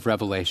the book of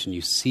Revelation,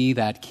 you see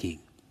that king.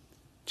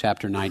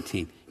 Chapter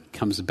 19, he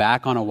comes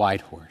back on a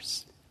white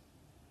horse.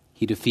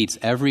 He defeats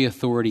every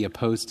authority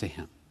opposed to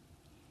him.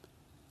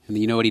 And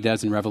you know what he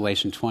does in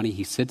Revelation 20?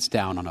 He sits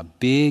down on a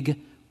big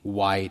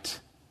white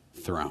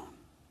throne.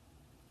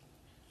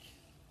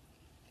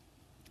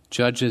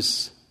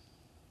 Judges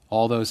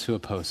all those who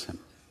oppose him.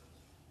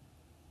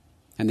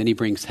 And then he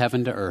brings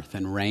heaven to earth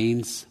and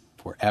reigns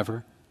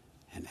forever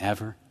and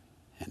ever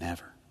and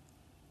ever.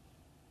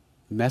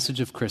 The message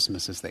of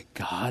Christmas is that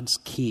God's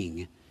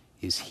king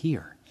is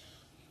here.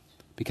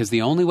 Because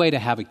the only way to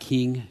have a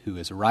king who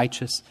is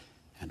righteous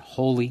and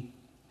holy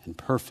and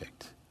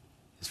perfect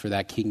is for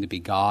that king to be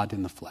God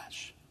in the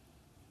flesh.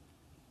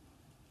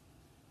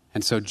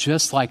 And so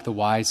just like the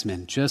wise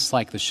men, just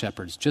like the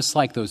shepherds, just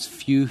like those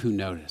few who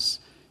notice,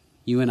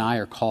 you and I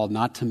are called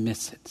not to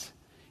miss it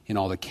in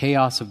all the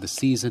chaos of the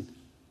season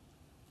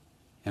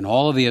and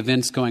all of the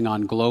events going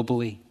on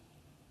globally.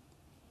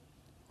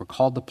 We're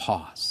called to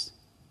pause,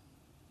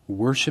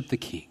 worship the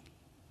King,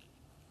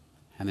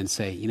 and then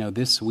say, you know,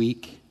 this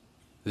week,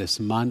 this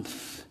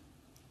month,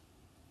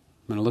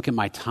 I'm going to look at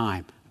my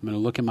time. I'm going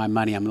to look at my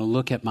money. I'm going to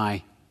look at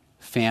my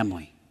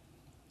family.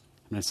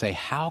 I'm going to say,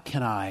 how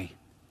can I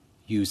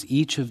use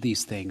each of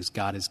these things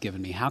God has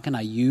given me? How can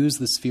I use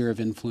the sphere of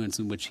influence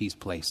in which he's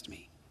placed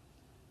me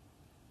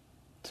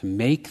to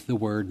make the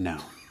word known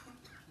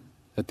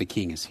that the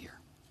King is here?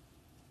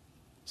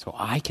 So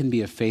I can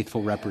be a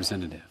faithful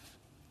representative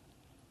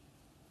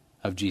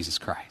of Jesus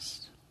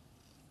Christ.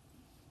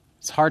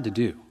 It's hard to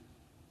do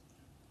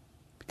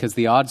because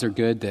the odds are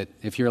good that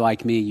if you're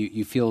like me,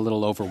 you feel a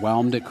little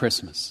overwhelmed at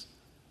Christmas.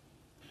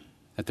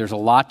 That there's a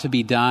lot to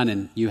be done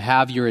and you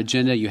have your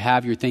agenda, you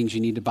have your things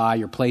you need to buy,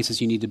 your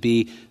places you need to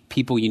be,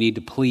 people you need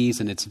to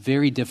please, and it's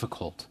very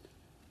difficult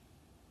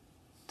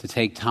to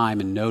take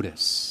time and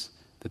notice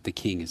that the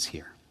King is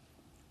here.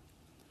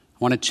 I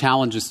want to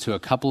challenge us to a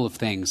couple of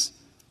things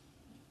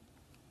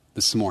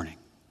this morning.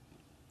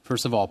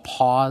 First of all,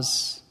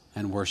 pause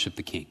and worship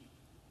the King.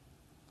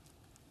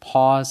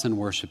 Pause and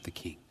worship the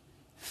King.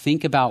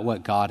 Think about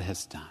what God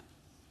has done.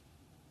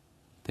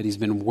 That he's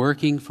been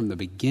working from the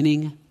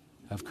beginning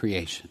of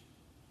creation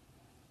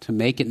to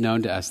make it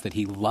known to us that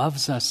he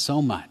loves us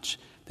so much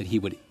that he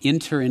would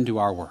enter into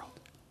our world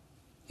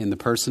in the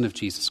person of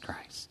Jesus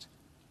Christ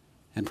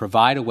and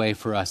provide a way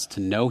for us to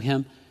know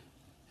him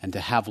and to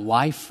have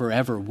life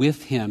forever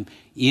with him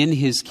in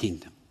his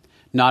kingdom.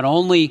 Not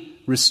only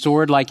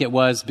restored like it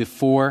was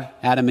before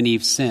Adam and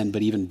Eve sinned,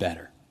 but even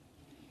better.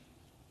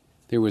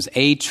 There was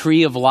a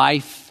tree of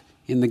life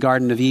in the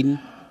Garden of Eden.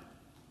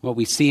 What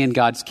we see in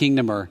God's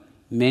kingdom are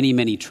many,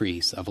 many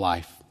trees of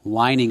life,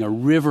 lining a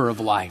river of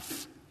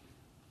life.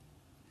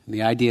 And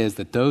the idea is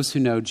that those who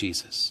know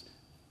Jesus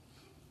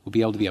will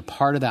be able to be a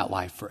part of that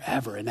life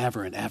forever and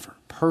ever and ever.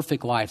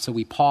 Perfect life. So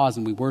we pause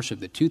and we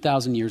worship that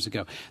 2,000 years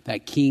ago,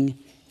 that King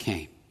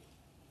came.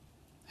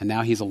 And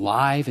now he's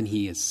alive and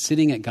he is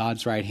sitting at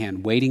God's right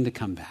hand waiting to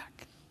come back.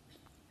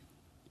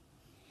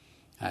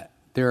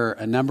 There are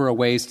a number of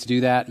ways to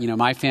do that. You know,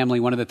 my family,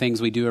 one of the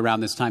things we do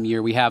around this time of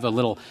year, we have a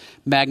little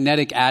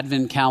magnetic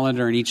advent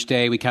calendar, and each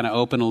day we kind of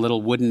open a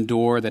little wooden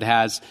door that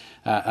has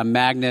a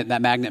magnet.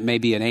 That magnet may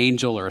be an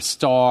angel or a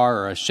star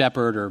or a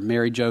shepherd or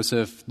Mary,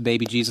 Joseph,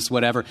 baby Jesus,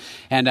 whatever.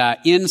 And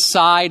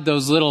inside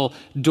those little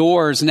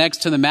doors next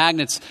to the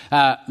magnets,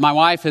 my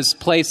wife has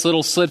placed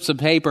little slips of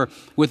paper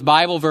with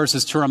Bible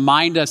verses to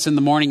remind us in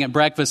the morning at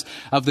breakfast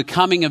of the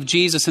coming of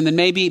Jesus. And then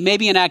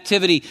maybe an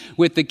activity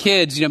with the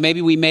kids. You know,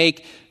 maybe we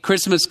make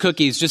Christmas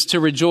cookies just to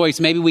rejoice.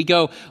 Maybe we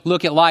go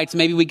look at lights.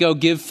 Maybe we go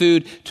give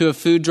food to a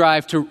food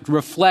drive to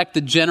reflect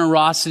the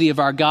generosity of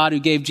our God who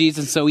gave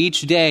Jesus. So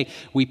each day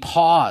we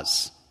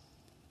pause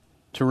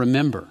to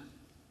remember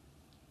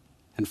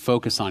and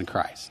focus on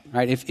Christ,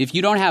 right? If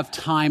you don't have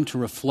time to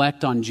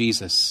reflect on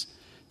Jesus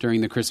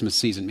during the Christmas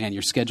season, man,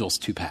 your schedule's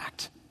too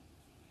packed.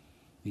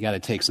 You got to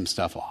take some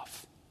stuff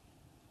off.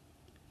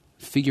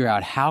 Figure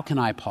out, how can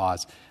I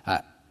pause?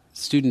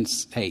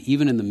 Students, hey,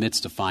 even in the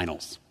midst of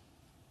finals,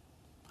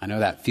 I know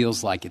that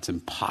feels like it's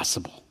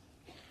impossible.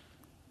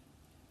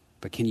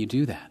 But can you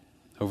do that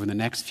over the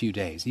next few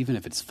days, even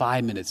if it's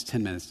 5 minutes,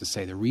 10 minutes, to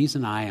say, the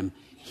reason I am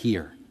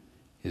here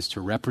is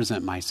to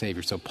represent my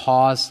Savior. So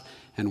pause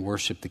and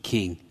worship the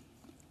King.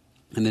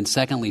 And then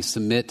secondly,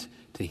 submit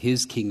to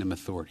his kingdom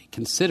authority.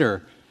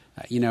 Consider,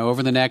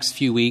 over the next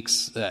few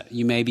weeks,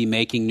 you may be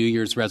making New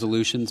Year's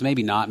resolutions.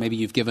 Maybe not. Maybe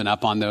you've given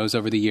up on those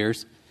over the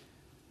years.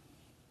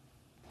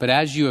 But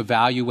as you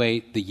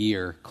evaluate the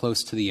year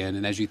close to the end,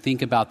 and as you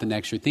think about the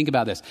next year, think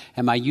about this.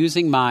 Am I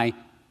using my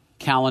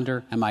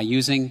calendar? Am I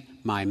using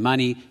my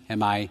money?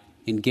 Am I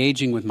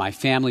engaging with my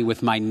family,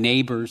 with my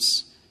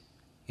neighbors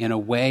in a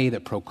way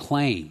that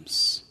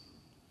proclaims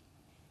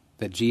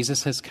that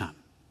Jesus has come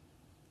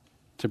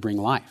to bring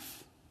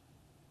life?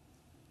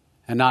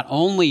 And not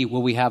only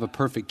will we have a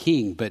perfect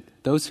King, but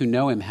those who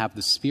know him have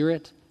the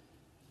Spirit,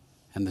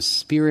 and the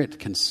Spirit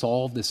can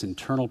solve this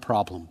internal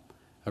problem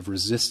of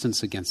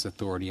resistance against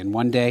authority. And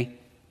one day,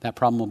 that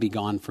problem will be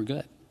gone for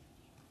good.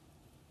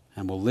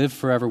 And we'll live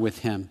forever with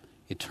him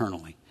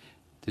eternally.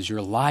 Does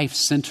your life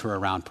center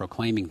around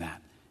proclaiming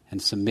that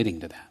and submitting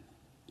to that?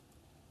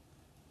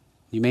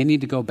 You may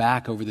need to go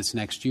back over this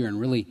next year and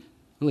really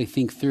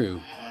think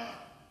through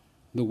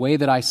the way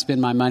that I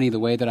spend my money, the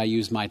way that I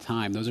use my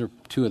time. Those are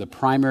two of the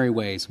primary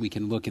ways we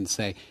can look and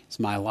say, is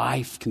my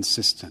life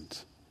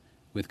consistent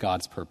with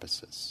God's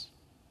purposes?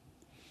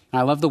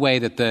 I love the way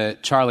that the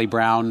Charlie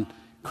Brown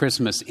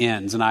Christmas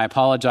ends, and I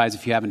apologize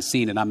if you haven't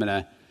seen it. I'm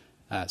going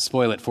to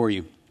spoil it for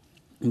you.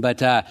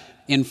 But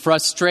in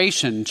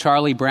frustration,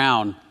 Charlie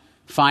Brown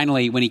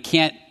finally, when he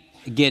can't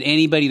get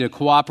anybody to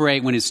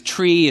cooperate, when his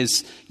tree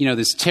is,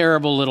 this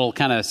terrible little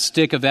kind of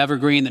stick of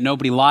evergreen that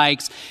nobody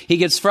likes, he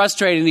gets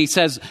frustrated and he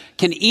says,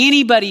 can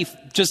anybody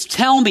just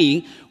tell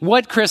me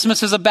what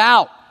Christmas is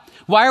about?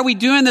 Why are we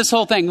doing this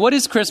whole thing? What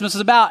is Christmas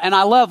about? And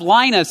I love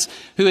Linus,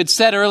 who had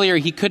said earlier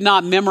he could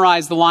not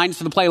memorize the lines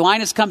for the play.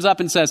 Linus comes up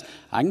and says,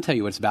 I can tell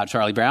you what it's about,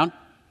 Charlie Brown.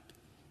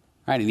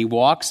 Right, and he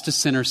walks to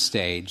center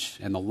stage,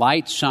 and the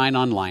lights shine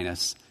on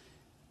Linus,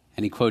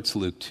 and he quotes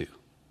Luke 2.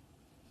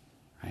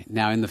 Right,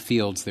 now in the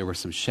fields there were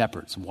some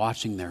shepherds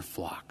watching their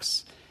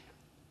flocks.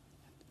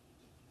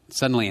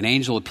 Suddenly an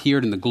angel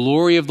appeared, and the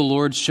glory of the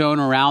Lord shone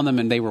around them,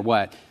 and they were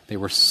what? They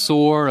were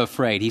sore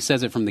afraid. He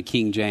says it from the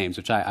King James,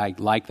 which I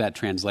like that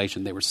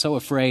translation. They were so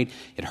afraid,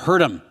 it hurt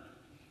them.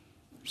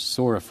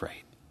 Sore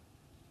afraid.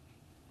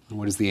 And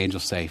what does the angel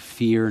say?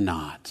 Fear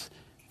not,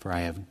 for I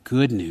have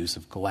good news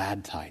of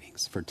glad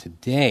tidings. For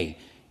today,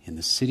 in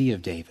the city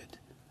of David,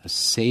 a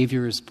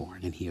Savior is born,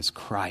 and he is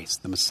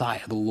Christ, the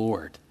Messiah, the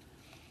Lord.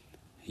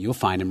 You'll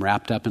find him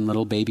wrapped up in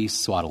little baby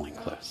swaddling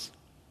clothes.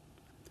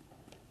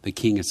 The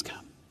King has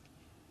come.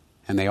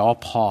 And they all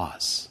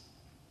pause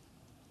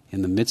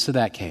in the midst of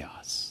that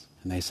chaos.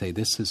 And they say,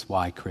 this is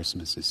why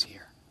Christmas is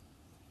here.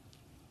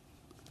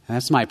 And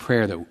that's my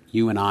prayer that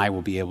you and I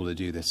will be able to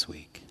do this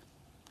week.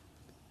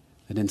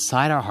 That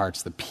inside our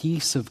hearts, the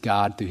peace of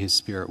God through his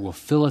Spirit will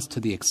fill us to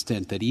the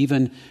extent that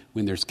even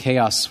when there's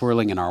chaos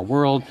swirling in our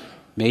world,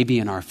 maybe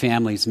in our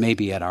families,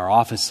 maybe at our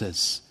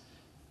offices,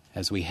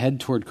 as we head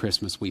toward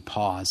Christmas, we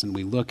pause and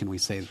we look and we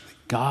say,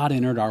 God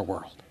entered our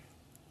world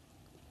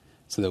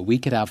so that we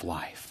could have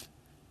life,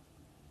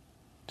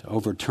 to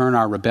overturn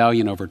our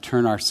rebellion,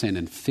 overturn our sin,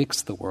 and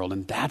fix the world.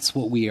 And that's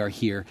what we are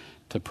here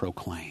to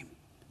proclaim.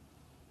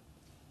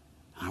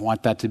 I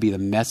want that to be the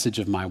message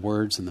of my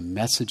words and the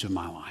message of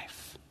my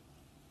life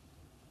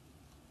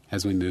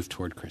as we move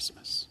toward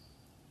Christmas.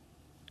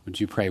 Would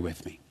you pray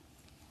with me?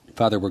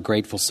 Father, we're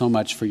grateful so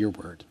much for your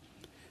word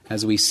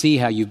as we see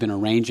how you've been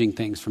arranging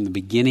things from the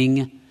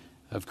beginning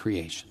of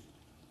creation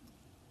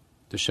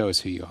to show us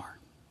who you are.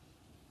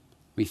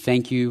 We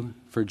thank you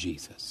for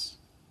Jesus,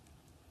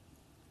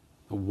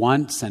 the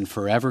once and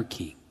forever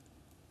King,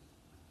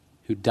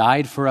 who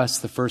died for us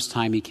the first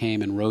time he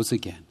came and rose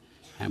again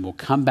and will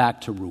come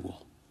back to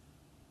rule.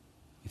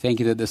 We thank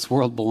you that this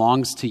world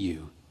belongs to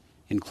you,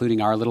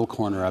 including our little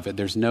corner of it.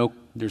 There's no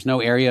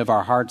area of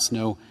our hearts,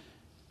 no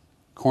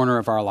corner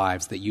of our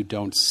lives that you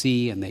don't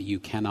see and that you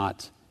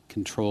cannot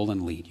control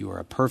and lead. You are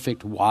a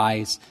perfect,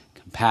 wise,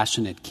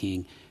 compassionate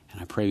King,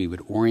 and I pray we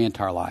would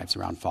orient our lives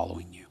around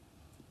following you.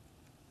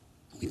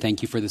 We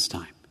thank you for this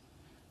time.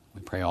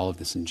 We pray all of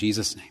this in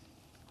Jesus' name.